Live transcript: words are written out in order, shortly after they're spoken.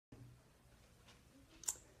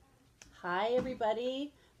Hi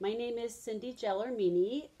everybody, my name is Cindy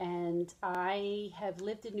Gelormini and I have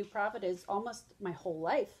lived in New Providence almost my whole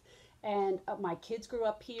life. And my kids grew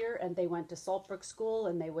up here and they went to Saltbrook School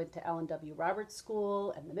and they went to L&W Roberts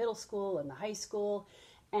School and the middle school and the high school.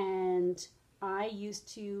 And I used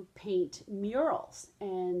to paint murals,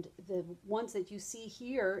 and the ones that you see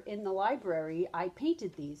here in the library, I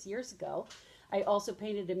painted these years ago. I also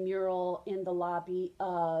painted a mural in the lobby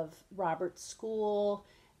of Roberts School,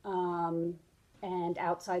 and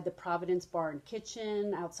outside the Providence Bar and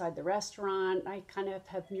Kitchen, outside the restaurant. I kind of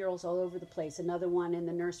have murals all over the place. Another one in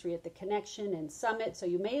the nursery at the Connection in Summit, so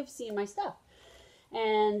you may have seen my stuff.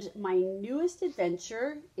 And my newest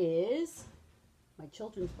adventure is my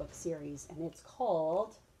children's book series, and it's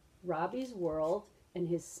called Robbie's World and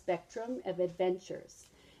His Spectrum of Adventures.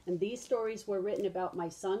 And these stories were written about my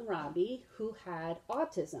son Robbie, who had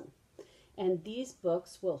autism. And these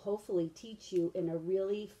books will hopefully teach you in a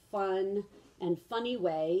really fun and funny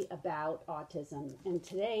way about autism. And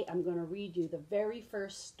today I'm going to read you the very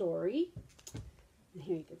first story. And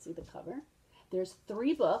here you can see the cover. There's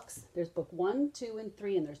 3 books. There's book 1, 2, and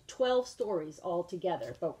 3, and there's 12 stories all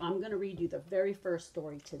together. But I'm going to read you the very first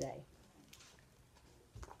story today.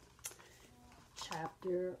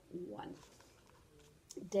 Chapter 1.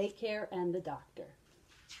 Daycare and the Doctor.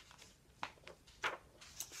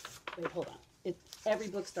 Wait, hold on. Every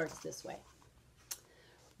book starts this way.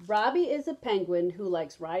 Robbie is a penguin who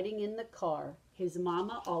likes riding in the car. His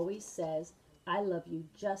mama always says, "I love you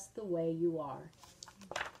just the way you are."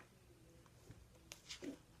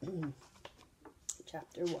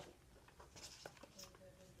 Chapter 1.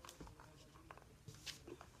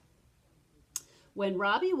 When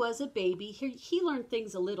Robbie was a baby, he learned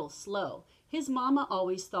things a little slow. His mama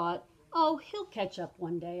always thought, "Oh, he'll catch up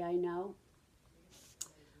one day, I know."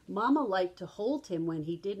 Mama liked to hold him when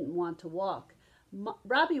he didn't want to walk.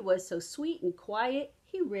 Robbie was so sweet and quiet,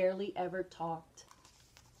 he rarely ever talked.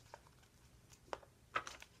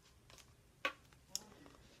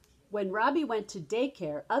 When Robbie went to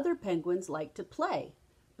daycare, other penguins liked to play,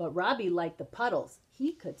 but Robbie liked the puddles.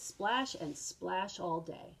 He could splash and splash all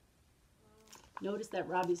day. Notice that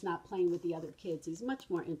Robbie's not playing with the other kids. He's much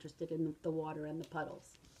more interested in the water and the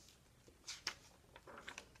puddles.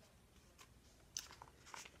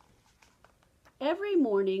 Every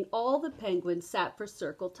morning, all the penguins sat for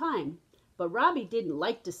circle time, but Robbie didn't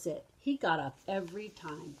like to sit. He got up every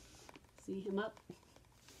time. See him up?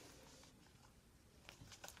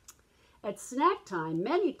 At snack time,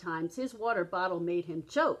 many times his water bottle made him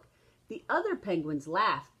choke. The other penguins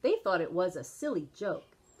laughed. They thought it was a silly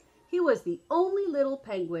joke. He was the only little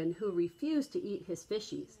penguin who refused to eat his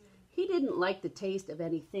fishies. He didn't like the taste of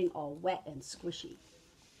anything all wet and squishy.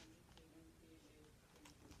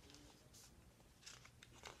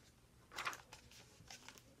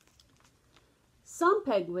 Some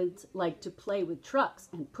penguins liked to play with trucks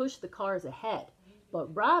and push the cars ahead,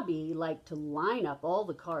 but Robbie liked to line up all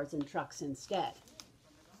the cars and trucks instead.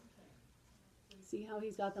 See how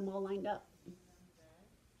he's got them all lined up?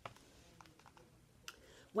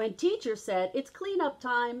 When teacher said, "It's cleanup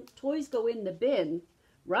time, toys go in the bin,"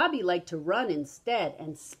 Robbie liked to run instead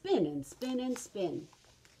and spin and spin and spin.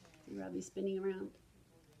 See Robbie spinning around?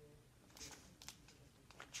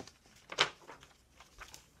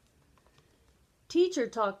 Teacher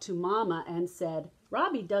talked to Mama and said,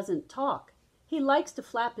 "Robbie doesn't talk. He likes to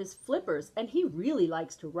flap his flippers and he really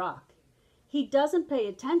likes to rock. He doesn't pay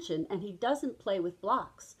attention and he doesn't play with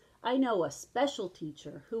blocks. I know a special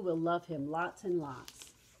teacher who will love him lots and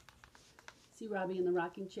lots." See Robbie in the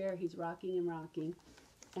rocking chair? He's rocking and rocking,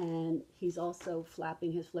 and he's also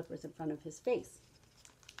flapping his flippers in front of his face.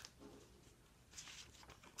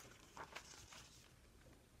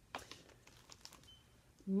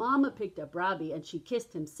 Mama picked up Robbie and she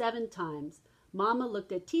kissed him 7 times. Mama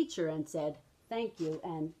looked at teacher and said, "Thank you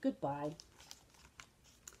and goodbye."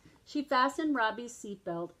 She fastened Robbie's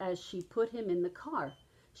seatbelt as she put him in the car.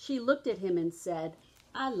 She looked at him and said,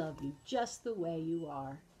 "I love you just the way you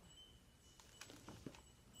are."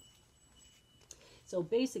 So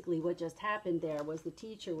basically what just happened there was the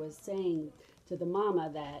teacher was saying to the mama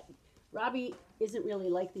that Robbie isn't really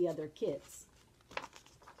like the other kids.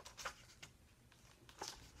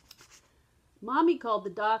 Mommy called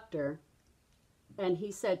the doctor and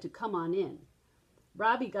he said to come on in.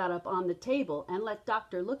 Robbie got up on the table and let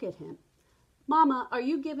doctor look at him. "Mama, are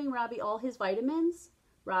you giving Robbie all his vitamins?"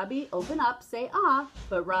 "Robbie, open up, say ah,"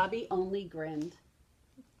 but Robbie only grinned.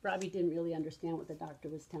 Robbie didn't really understand what the doctor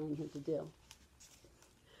was telling him to do.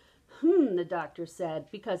 The doctor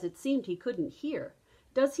said, because it seemed he couldn't hear.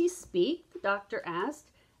 "Does he speak?" the doctor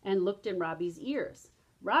asked, and looked in Robbie's ears.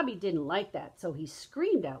 Robbie didn't like that, so he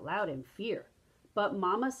screamed out loud in fear. But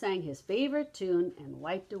Mama sang his favorite tune and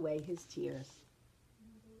wiped away his tears.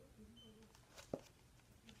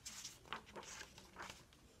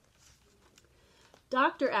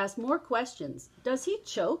 Doctor asked more questions. Does he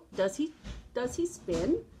choke? Does he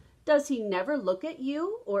spin? Does he never look at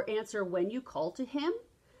you or answer when you call to him?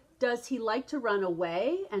 Does he like to run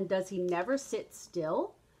away, and does he never sit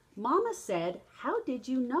still? Mama said, "How did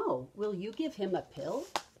you know? Will you give him a pill?"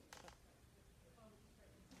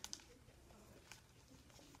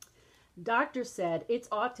 Doctor said, "It's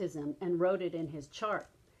autism," and wrote it in his chart.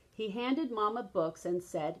 He handed Mama books and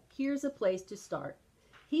said, "Here's a place to start."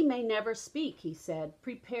 He may never speak, he said.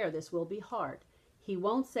 Prepare, this will be hard. He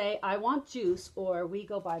won't say, "I want juice," or "We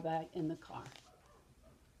go bye-bye in the car."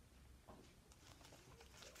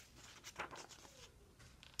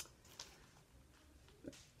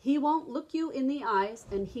 He won't look you in the eyes,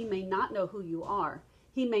 and he may not know who you are.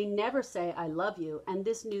 He may never say, "I love you," and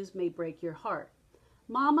this news may break your heart.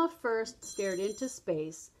 Mama first stared into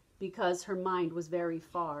space because her mind was very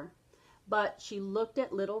far. But she looked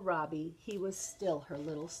at little Robbie. He was still her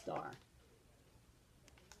little star.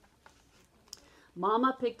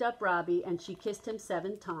 Mama picked up Robbie and she kissed him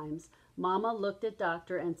 7 times. Mama looked at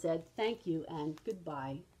Doctor and said, "Thank you and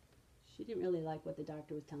goodbye." She didn't really like what the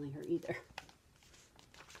doctor was telling her either.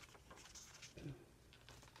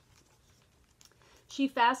 She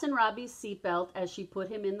fastened Robbie's seatbelt as she put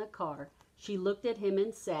him in the car. She looked at him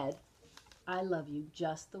and said, "I love you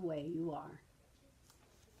just the way you are."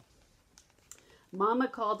 Mama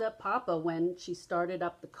called up Papa when she started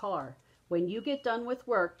up the car. "When you get done with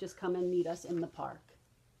work, just come and meet us in the park."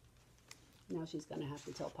 Now she's going to have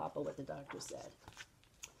to tell Papa what the doctor said.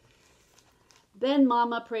 Then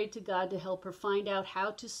Mama prayed to God to help her find out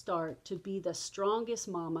how to start to be the strongest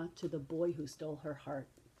mama to the boy who stole her heart.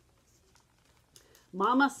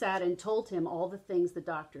 Mama sat and told him all the things the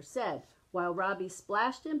doctor said, while Robbie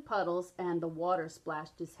splashed in puddles and the water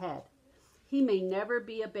splashed his head. He may never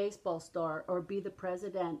be a baseball star or be the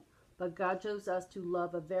president, but God chose us to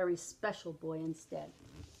love a very special boy instead.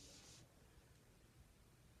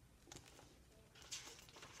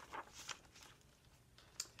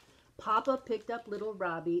 Papa picked up little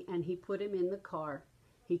Robbie and he put him in the car.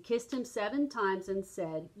 He kissed him 7 times and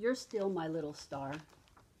said, "You're still my little star."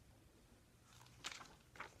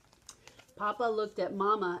 Papa looked at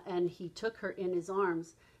Mama and he took her in his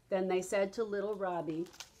arms. Then they said to little Robbie,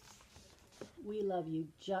 "We love you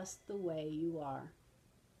just the way you are."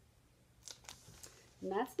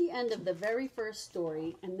 And that's the end of the very first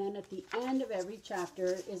story. And then at the end of every chapter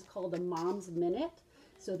is called a Mom's Minute,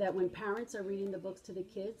 so that when parents are reading the books to the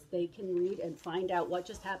kids, they can read and find out what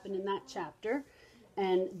just happened in that chapter.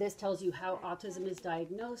 And this tells you how autism is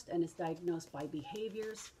diagnosed, and it's diagnosed by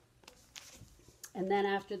behaviors. And then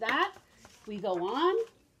after that, we go on,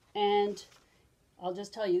 and I'll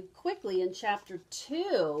just tell you quickly, in chapter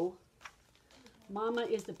 2, Mama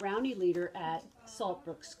is the brownie leader at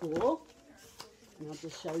Saltbrook School. And I'll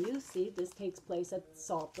just show you. See, this takes place at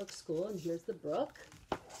Saltbrook School, and here's the brook.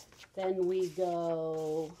 Then we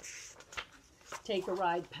go take a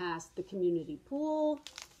ride past the community pool,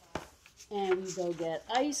 and we go get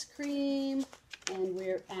ice cream, and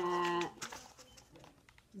we're at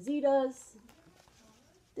Zita's.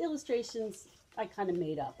 The illustrations I kind of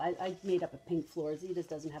made up. I made up a pink floor. Zita's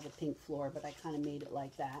doesn't have a pink floor, but I kind of made it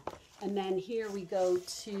like that. And then here we go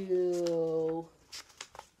to,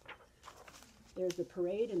 there's a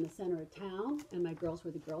parade in the center of town, and my girls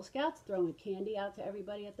were the Girl Scouts throwing candy out to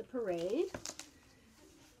everybody at the parade.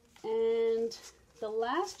 And the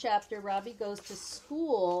last chapter, Robbie goes to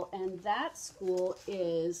school, and that school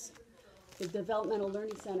is the Developmental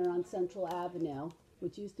Learning Center on Central Avenue,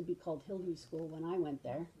 which used to be called Hillview School when I went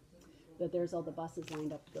there. But there's all the buses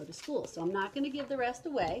lined up to go to school. So I'm not going to give the rest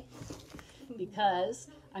away because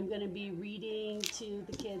I'm going to be reading to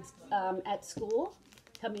the kids at school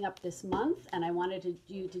coming up this month. And I wanted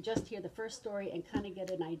you to just hear the first story and kind of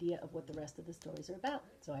get an idea of what the rest of the stories are about.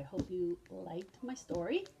 So I hope you liked my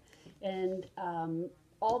story. And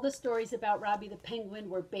all the stories about Robbie the Penguin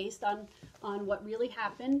were based on what really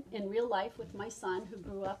happened in real life with my son, who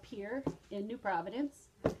grew up here in New Providence.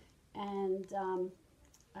 And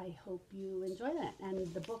I hope you enjoy that. And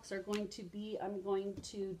the books are going to be, I'm going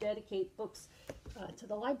to dedicate books to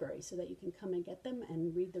the library so that you can come and get them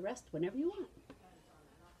and read the rest whenever you want.